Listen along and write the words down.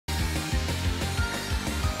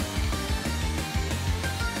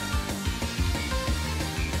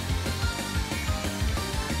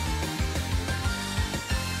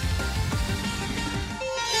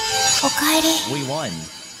We won.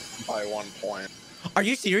 By 1 point. Are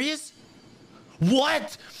you serious?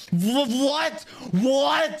 What? What?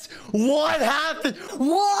 What? What happened?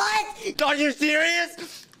 What? Are you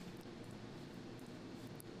serious?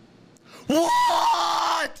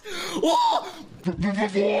 What? What?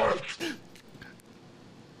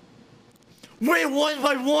 We won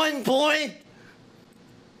by 1 point?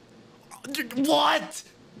 What?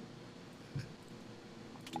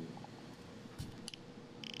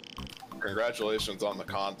 Congratulations on the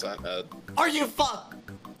content, Ed. Are you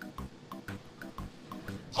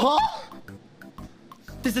Huh?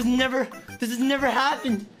 This has never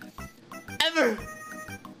happened. Ever.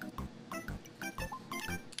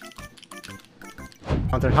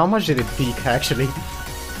 Hunter, how much did it peak actually?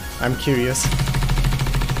 I'm curious.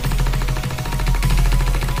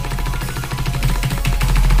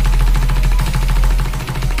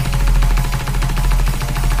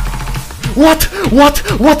 What? What?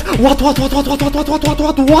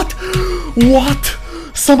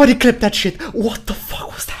 Somebody clip that shit. What the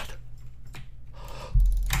fuck was that?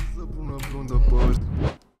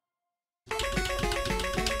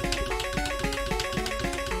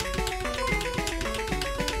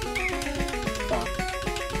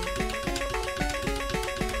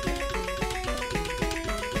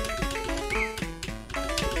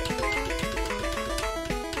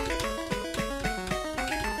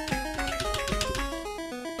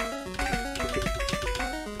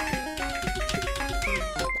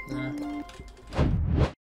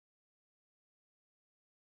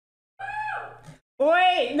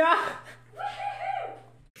 Wait, no.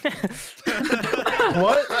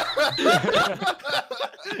 What?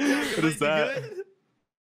 What is that?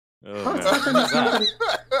 Oh,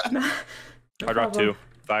 No. Hard Rock 2,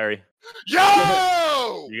 Fiery.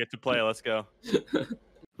 Yo! You get to play, let's go.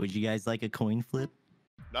 Would you guys like a coin flip?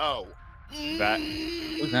 No. Back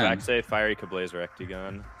say Fiery Kablaze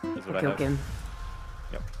Rectigun is what I have. Okay.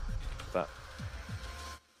 Yep. That.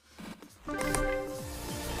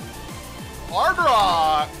 Hard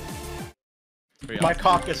Rock! My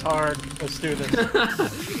cock is hard. Let's do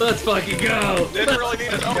this. Let's fucking go. Didn't really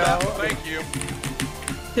need to know that. Thank you.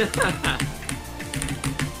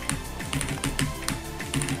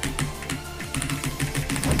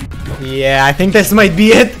 Yeah, I think this might be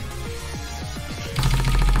it.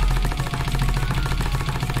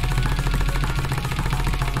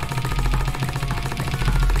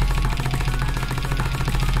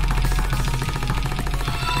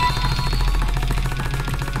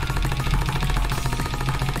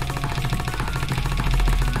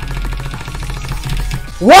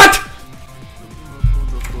 What?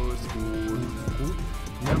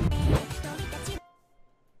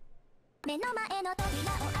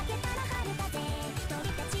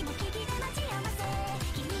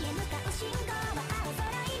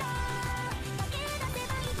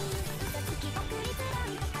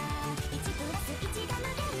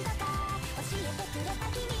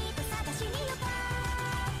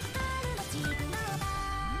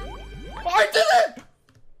 I did it!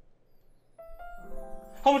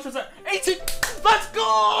 How much was that? 18! Let's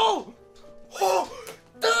go! Oh,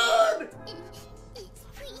 dude!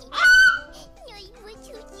 Ah!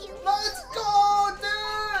 Let's go,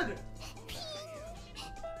 dude!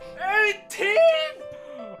 18!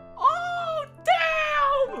 Oh,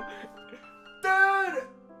 damn! Dude!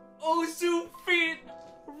 Osu feet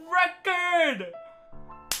record!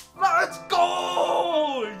 Let's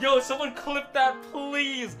go! Yo, someone clip that,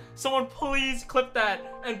 please! Someone please clip that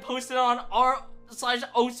and post it on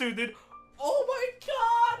r/Osu, dude. Oh my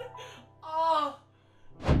god! Oh.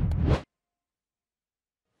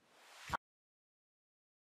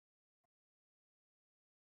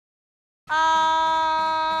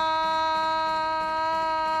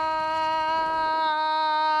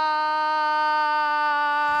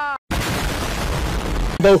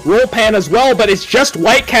 The roll pan as well, but it's just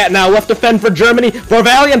White Cat now left to fend for Germany.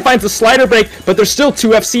 Vorvalian finds a slider break, but there's still two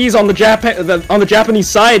FCs on the Japanese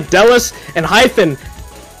side, Delis and Hyphen,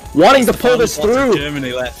 wanting to pull this through.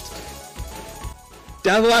 Germany left.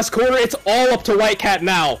 Down the last quarter, it's all up to White Cat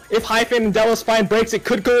now. If Hyphen and Delis find breaks, it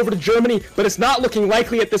could go over to Germany, but it's not looking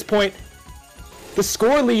likely at this point. The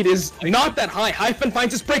score lead is not that high. Hyphen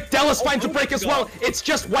finds his break, Delis finds a break as well. It's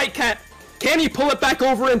just White Cat. Can he pull it back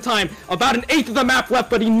over in time? About an eighth of the map left,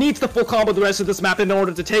 but he needs the full combo the rest of this map in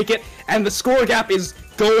order to take it. And the score gap is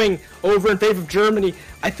going over in favor of Germany.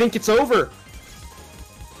 I think it's over.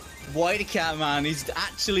 White Cat, man, he's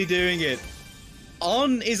actually doing it.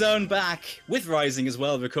 On his own back, with Rising as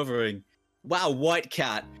well, recovering. Wow, White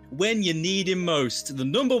Cat, when you need him most. The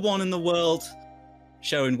 #1 in the world,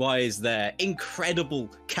 showing why he's there. Incredible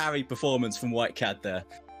carry performance from White Cat there.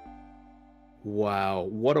 Wow,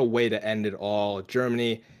 what a way to end it all.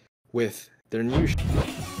 Germany with their new...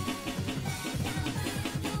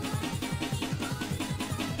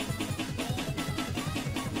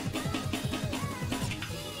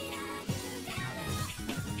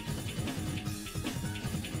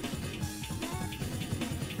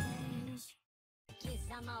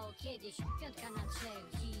 Za mało kiedyś, piątka na trzech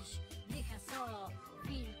dziś. Dycha solo,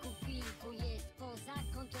 wilku jest poza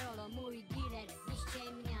kontrolą. Mój dealer nie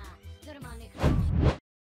ściemnia normalnych ludzi.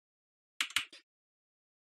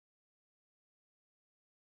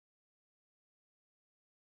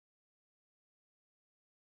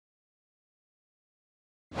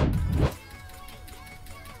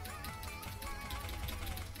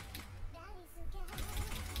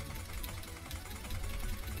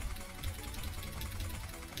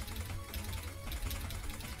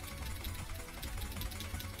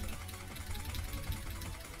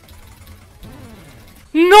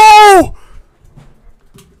 No!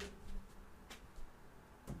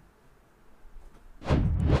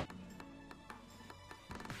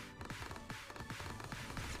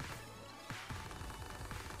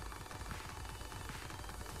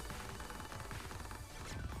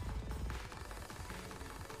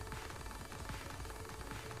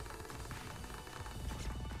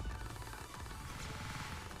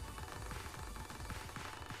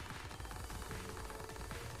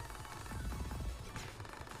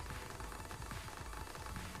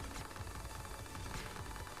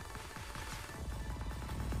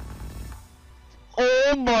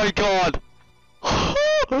 Oh my god!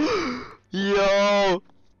 Yo!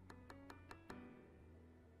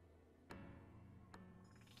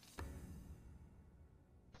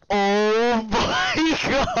 Oh my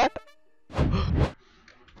god!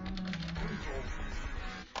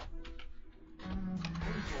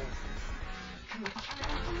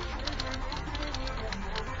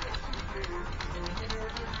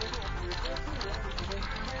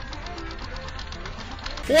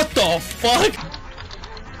 What the fuck?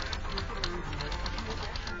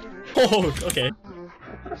 Oh, okay.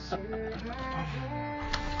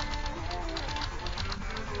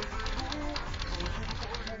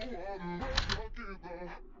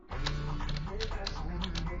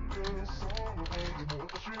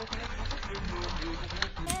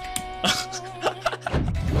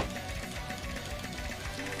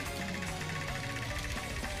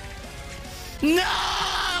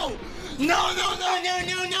 No! No, no, no, no,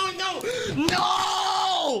 no, no, no!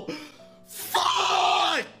 No!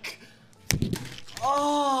 Fuck!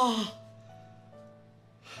 Oh!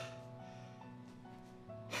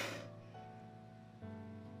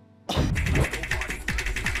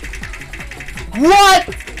 What?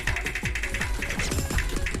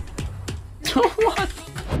 What?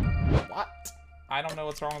 What? I don't know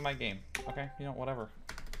what's wrong with my game. Okay, you know, whatever.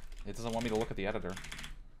 It doesn't want me to look at the editor.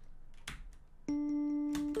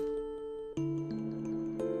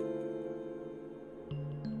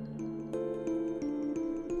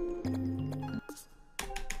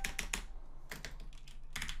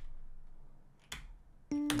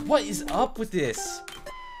 What is up with this?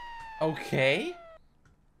 Okay.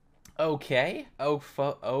 Okay. Oh,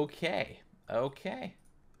 okay. Okay.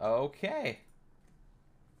 Okay.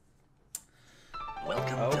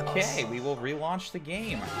 Welcome to us. Okay, we will relaunch the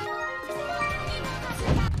game.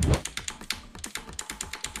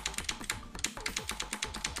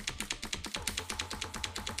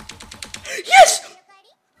 Yes!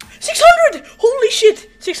 600! Holy shit!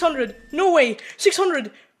 600! No way!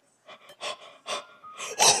 600!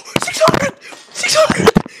 600! 600!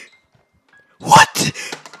 What?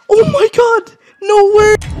 Oh my god! No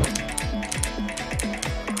way!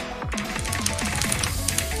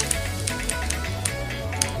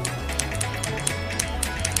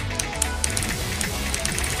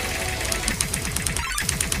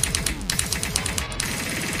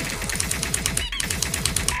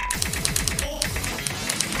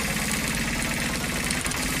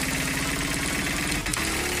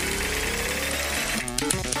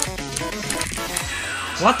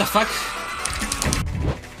 What the fuck?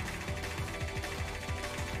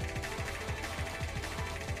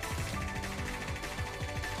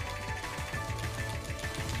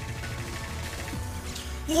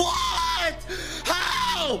 What?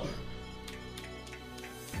 How?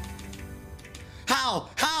 How?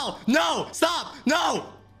 How? No! Stop! No!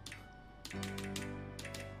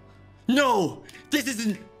 No! This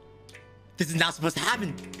isn't... This is not supposed to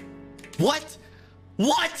happen. What?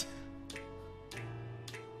 What?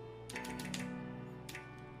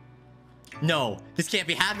 No, this can't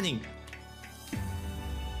be happening.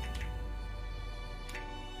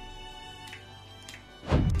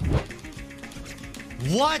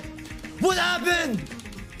 What? What happened?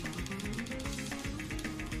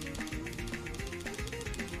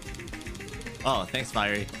 Oh, thanks,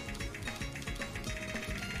 Fiery.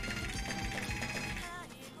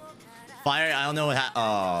 Fire, I don't know what happened.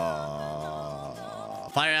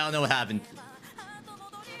 Fire, I don't know what happened.